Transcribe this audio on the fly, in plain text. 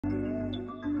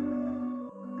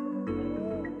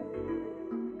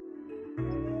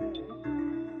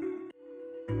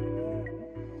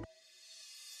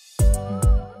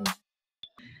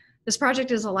This project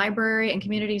is a library and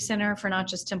community center for not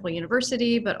just Temple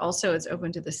University, but also it's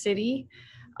open to the city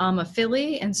of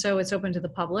Philly, and so it's open to the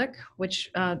public,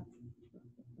 which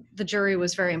the jury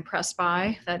was very impressed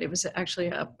by, that it was actually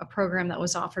a program that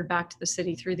was offered back to the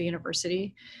city through the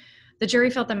university. The jury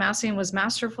felt the massing was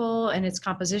masterful in its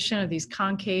composition of these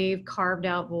concave carved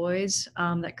out voids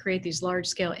that create these large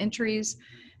scale entries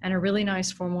and a really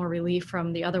nice formal relief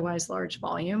from the otherwise large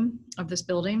volume of this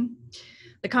building.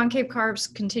 The concave carves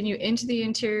continue into the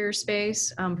interior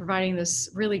space, providing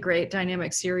this really great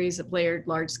dynamic series of layered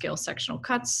large-scale sectional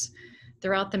cuts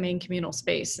throughout the main communal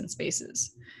space and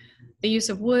spaces. The use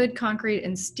of wood, concrete,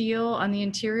 and steel on the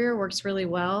interior works really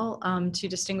well to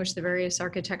distinguish the various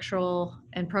architectural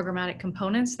and programmatic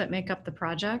components that make up the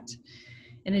project.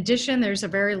 In addition, there's a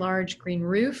very large green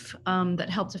roof that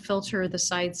helped to filter the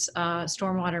site's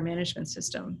stormwater management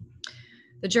system.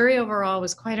 The jury overall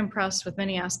was quite impressed with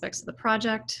many aspects of the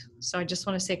project. So I just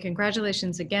want to say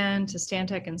congratulations again to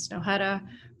Stantec and Snøhetta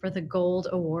for the Gold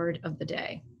Award of the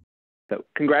day. So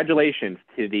congratulations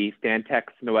to the Stantec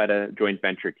Snøhetta joint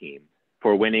venture team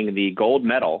for winning the gold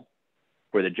medal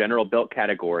for the general built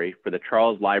category for the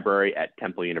Charles Library at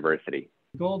Temple University.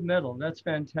 Gold medal, that's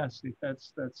fantastic.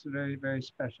 That's very, very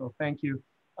special. Thank you.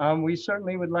 We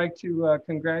certainly would like to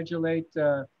congratulate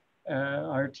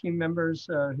our team members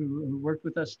who worked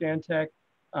with us, Stantec.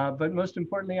 But most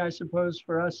importantly, I suppose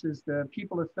for us is the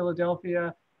people of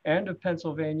Philadelphia and of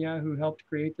Pennsylvania who helped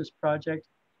create this project,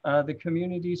 the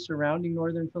community surrounding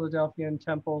Northern Philadelphia and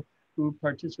Temple who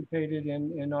participated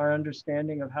in our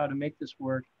understanding of how to make this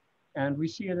work. And we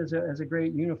see it as a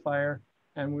great unifier,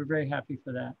 and we're very happy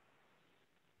for that.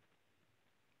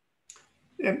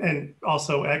 And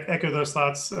also echo those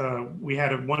thoughts. We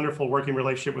had a wonderful working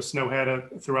relationship with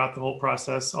Snøhetta throughout the whole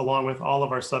process, along with all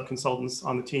of our sub-consultants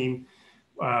on the team.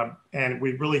 And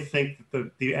we really think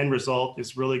that the end result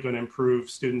is really going to improve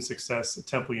student success at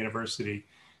Temple University.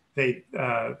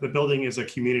 The building is a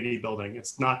community building.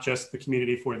 It's not just the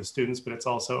community for the students, but it's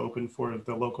also open for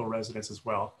the local residents as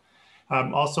well.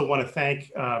 Also want to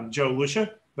thank Joe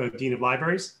Lucia, the Dean of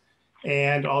Libraries,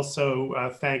 and also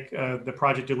thank the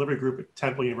project delivery group at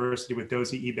Temple University with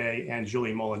Dozie eBay and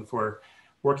Julie Mullen for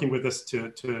working with us to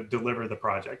deliver the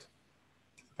project.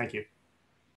 Thank you.